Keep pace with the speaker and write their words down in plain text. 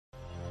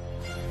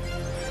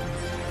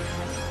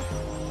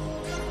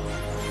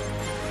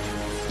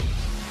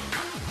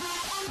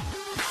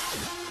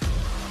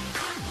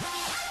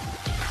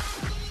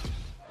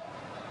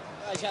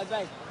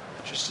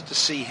Interested to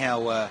see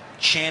how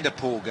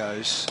Chanderpaul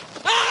goes.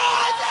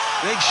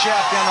 Big shout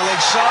down the leg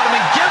side. I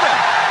mean, give him!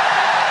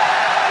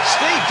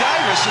 Steve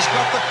Davis has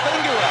got the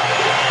finger up.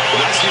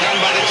 Nicely done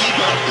by the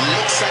keeper.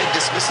 Leg side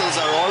dismissals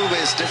are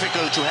always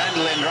difficult to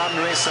handle, and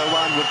Ramre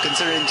Sarwan would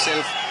consider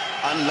himself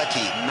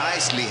unlucky.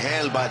 Nicely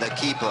held by the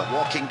keeper,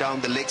 walking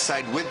down the leg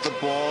side with the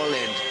ball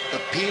and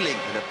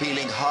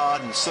appealing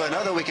hard. And so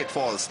another wicket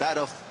falls, that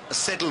of a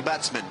settled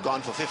batsman,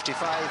 gone for 55.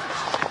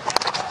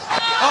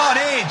 On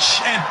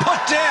edge and put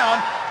down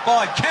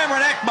by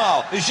Kamran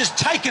Akmal, who's just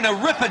taken a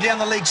ripper down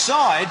the leg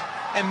side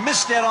and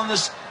missed out on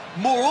this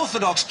more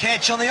orthodox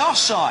catch on the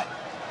offside.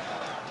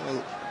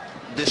 Well,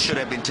 this should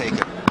have been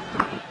taken.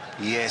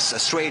 Yes, a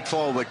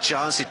straightforward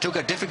chance. He took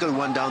a difficult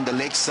one down the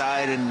leg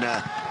side, and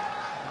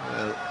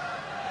well,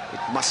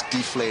 it must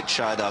deflate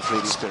Shahid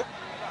Afridi's spirit.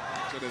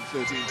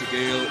 113 to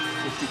Gale,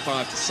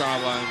 55 to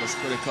Sawa, and was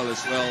critical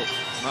as well.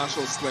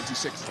 Marshall's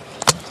 26.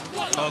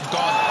 Oh,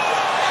 God.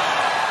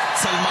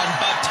 Salman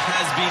Butt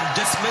has been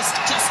dismissed,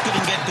 just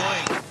couldn't get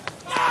going.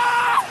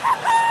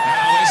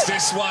 Now, is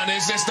this one?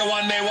 Is this the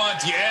one they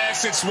want?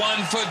 Yes, it's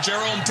one for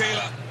Jerome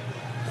Taylor.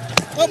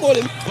 Oh, bowled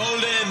him.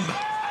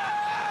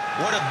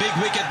 What a big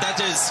wicket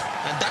that is.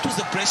 And that was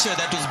the pressure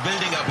that was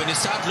building up when you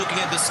start looking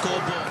at the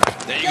scoreboard.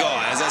 There you go,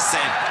 as I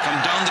said, come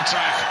down the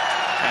track,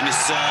 and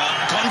it's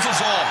gone for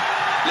 4.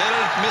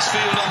 Little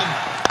misfield on the...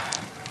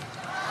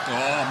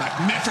 Oh,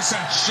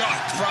 magnificent shot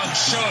from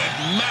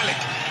Shoaib.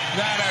 Malik.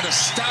 That had a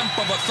stamp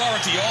of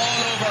authority all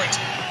over it.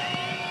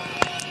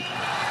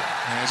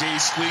 As he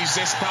squeezed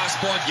this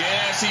passport,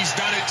 yes, he's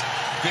done it.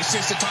 This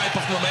is the type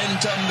of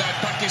momentum that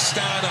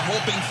Pakistan are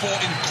hoping for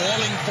in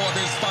calling for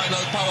this final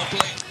power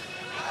play.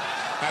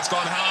 That's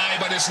gone high,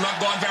 but it's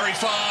not gone very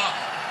far.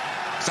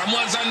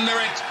 Someone's under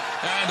it.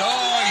 And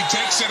oh, he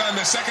takes it on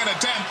the second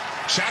attempt.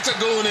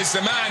 Chattergoon is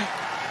the man.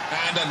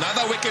 And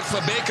another wicket for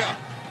Baker.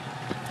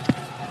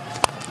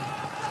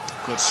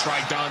 Good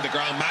strike down the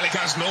ground. Malik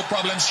has no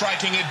problem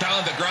striking it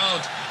down the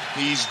ground.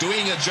 He's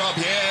doing a job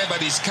here,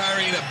 but he's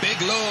carrying a big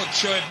load.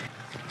 Shoaib.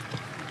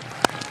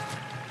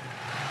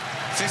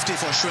 50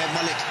 for Shoaib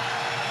Malik.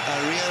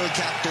 A real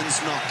captain's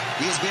knock.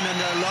 He's been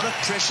under a lot of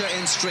pressure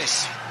and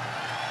stress.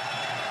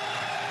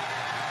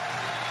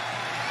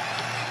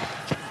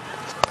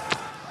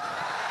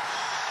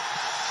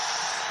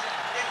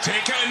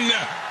 Taken.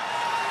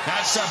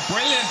 That's a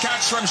brilliant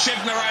catch from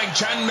Shivnarang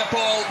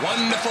Chanderpaul.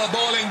 Wonderful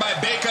bowling by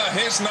Baker.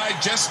 His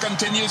night just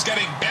continues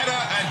getting better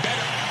and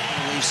better.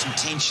 Leave some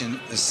tension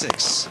at the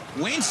 6.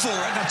 Went for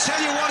it. I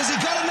tell you what, has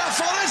he got enough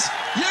on it?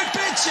 You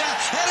betcha.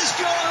 That has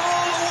gone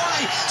all the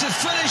way to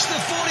finish the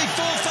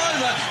 44th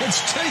over.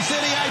 It's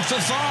 2:38 for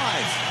 5.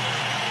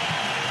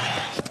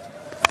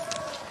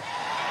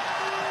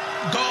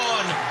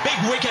 Gone. Big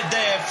wicket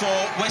there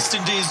for West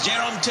Indies.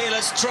 Jerome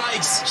Taylor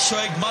strikes.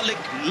 Shoaib Malik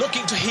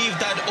looking to heave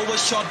that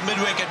overshot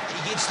mid-wicket.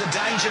 He gets the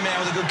danger man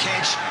with a good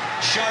catch.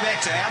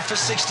 Shoaib out for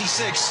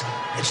 66.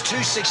 It's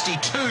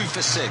 262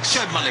 for 6.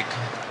 Shoaib Malik.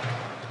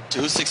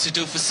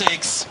 262 for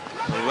 6.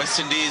 The West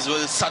Indies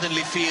will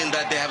suddenly feel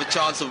that they have a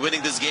chance of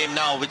winning this game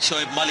now with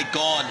Shoaib Malik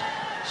gone.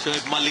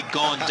 Shoaib Malik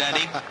gone,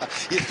 Danny.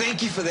 Yeah,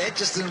 thank you for that.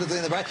 Just in the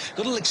break. Got a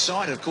little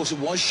excited. Of course, it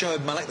was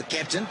Shoaib Malik, the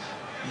captain,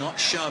 not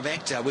Shoaib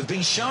Akhtar. We've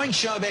been showing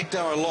Shoaib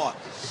Akhtar a lot.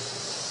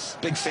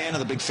 Big fan of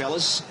the big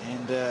fellas,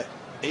 and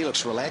he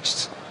looks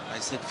relaxed. I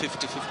said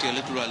 50-50 a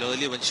little while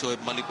earlier when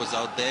Shoaib Malik was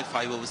out there,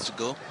 5 overs to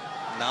go.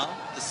 Now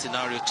the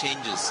scenario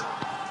changes.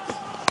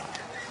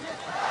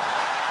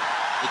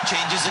 It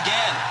changes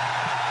again.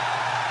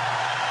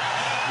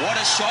 What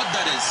a shot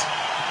that is.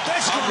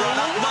 That's Kamran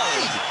Akmal.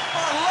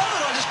 I love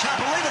it. I just can't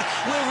believe it.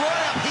 We're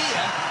right up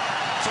here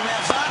from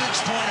our vantage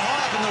point,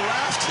 high up in the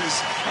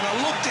rafters, and I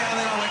looked down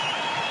there and I went,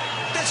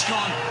 that's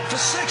gone for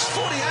 6.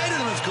 48 of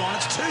them have gone.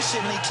 It's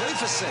 272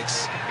 for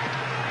 6.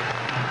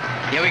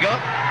 Here we go.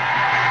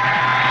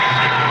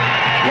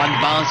 One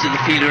bounce to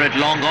the fielder at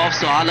long off,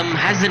 so Alam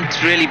hasn't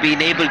really been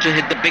able to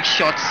hit the big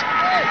shots.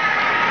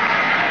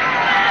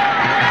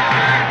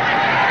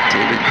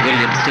 David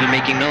Villiers still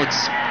making notes.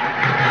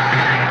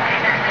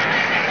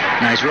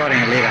 No, he's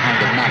riding a leg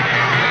 100 none.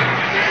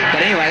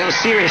 But anyway, a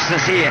little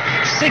seriousness here.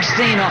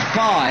 16 off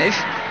 5.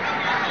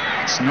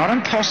 It's not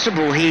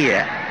impossible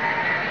here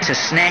to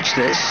snatch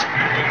this,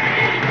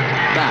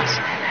 but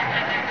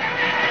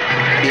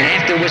you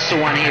have to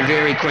whistle one here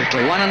very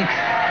quickly. One in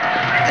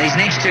these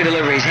next 2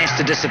 deliveries has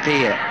to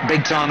disappear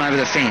big time over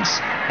the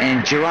fence,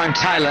 and Jerome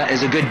Taylor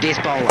is a good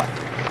death bowler.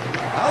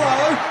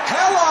 Hello,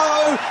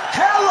 hello,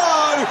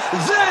 hello!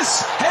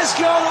 This has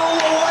gone all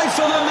the way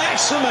for the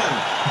maximum.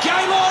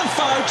 Game on,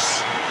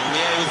 folks.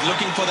 Yeah, he was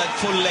looking for that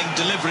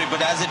full-length delivery, but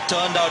as it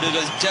turned out, it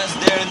was just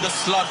there in the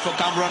slot for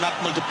Kamran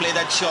Akmal to play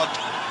that shot.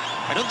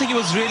 I don't think he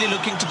was really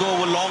looking to go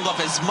over long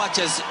off as much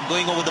as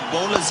going over the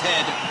bowler's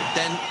head.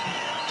 Then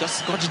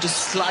just got to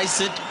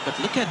slice it. But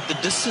look at the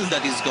distance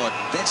that he's got.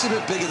 That's a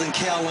bit bigger than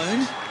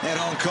Kowloon at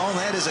Hong Kong.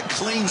 That is a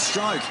clean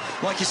stroke.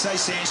 Like you say,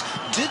 Sanj,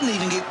 didn't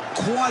even get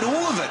quite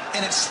all of it.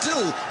 And it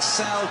still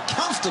sailed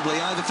comfortably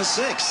over for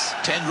 6.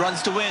 10 runs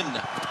to win.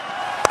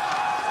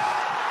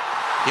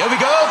 Here we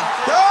go.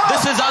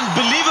 This is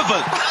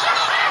unbelievable.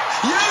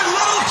 You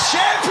little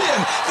champion!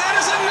 That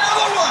is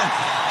another one!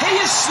 He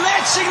is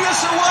snatching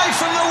this away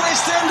from the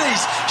West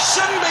Indies.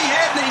 Shouldn't be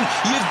happening.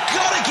 You've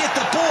got to get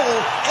the ball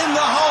in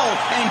the hole,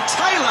 and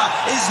Taylor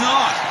is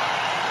not.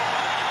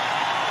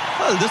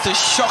 Well, this is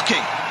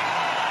shocking.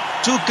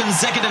 2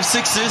 consecutive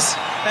sixes.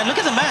 And look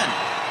at the man.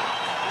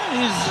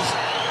 He's just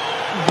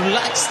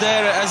relaxed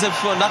there as if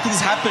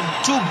nothing's happened.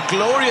 2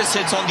 glorious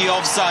hits on the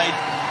offside.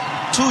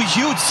 2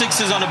 huge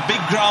sixes on a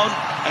big ground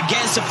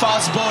against a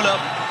fast bowler.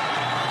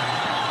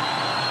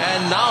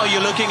 And now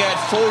you're looking at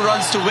 4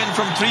 runs to win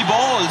from 3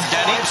 balls,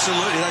 Danny. Oh,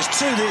 absolutely, those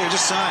 2 there,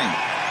 just saying.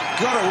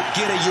 Got to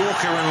get a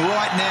Yorker in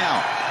right now.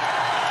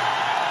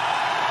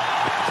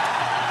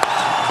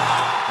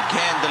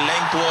 Again, the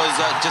length was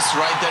just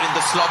right there in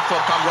the slot for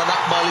Kamran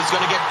Akmal. He's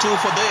going to get 2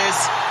 for this.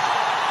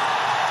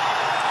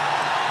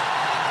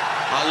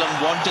 Alam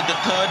wanted the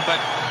 3rd,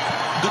 but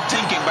good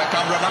thinking by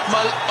Kamran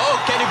Akmal.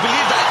 Oh, can you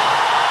believe that?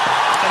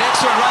 An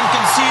extra run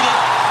conceded.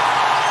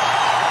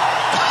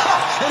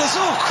 It is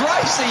all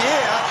crazy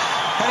here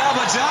in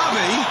Abu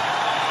Dhabi.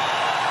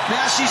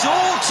 Now she's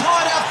all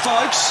tied up,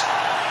 folks.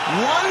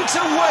 1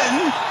 to win.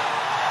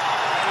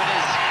 There it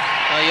is.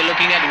 You're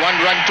looking at 1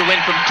 run to win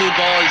from 2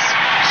 balls.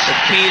 The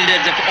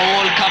fielders have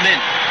all come in.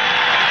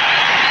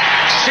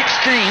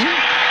 16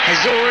 has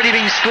already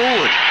been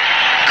scored.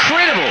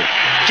 Incredible.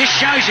 Just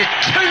shows you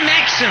 2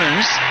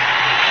 maximums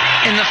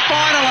in the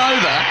final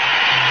over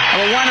of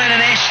a 1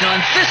 international,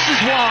 and this is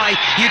why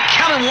you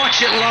come and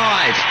watch it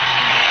live.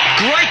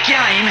 Great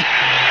game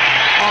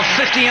of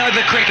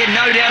 50-over cricket,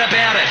 no doubt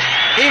about it.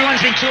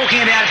 Everyone's been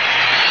talking about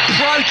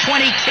Pro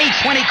 20,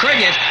 T20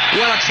 cricket.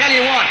 Well, I tell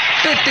you what,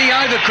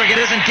 50-over cricket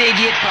isn't dead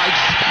yet,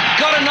 folks.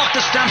 Got to knock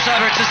the stumps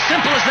over. It's as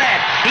simple as that.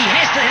 He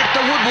has to hit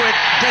the woodwork,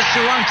 does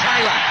Jerome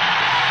Taylor.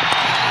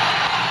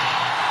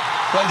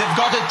 Well, they've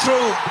got it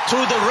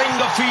through the ring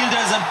of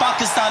fielders, and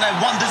Pakistan have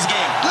won this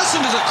game.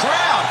 Listen to the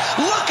crowd.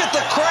 Look at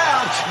the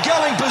crowd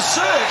going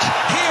berserk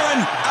here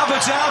in Abu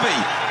Dhabi.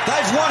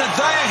 They've won it.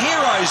 They are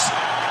heroes.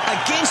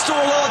 Against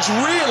all odds,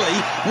 really,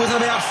 with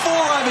about 4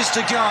 overs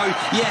to go,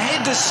 you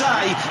had to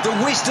say the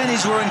West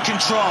Indies were in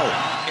control.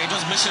 It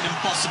was mission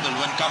impossible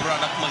when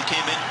Kamran Akmal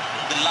came in.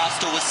 The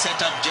last over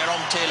set up,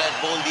 Jerome Taylor had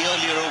bowled the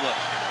earlier over.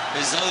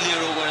 His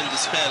earlier over in the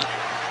spell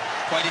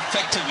quite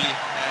effectively,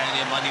 and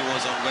your money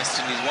was on West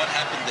Indies. What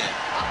happened there?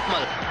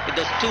 Akmal with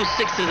those 2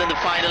 sixes in the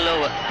final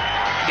over,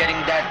 getting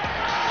that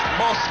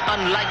most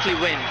unlikely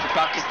win for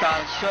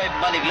Pakistan. Shoaib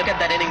Malik, look at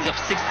that innings of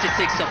 66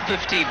 of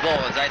 50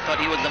 balls. I thought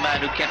he was the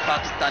man who kept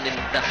Pakistan in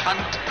the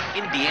hunt.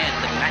 In the end,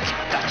 the magic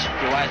touch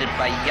provided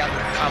by young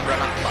Kamran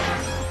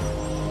Akmal.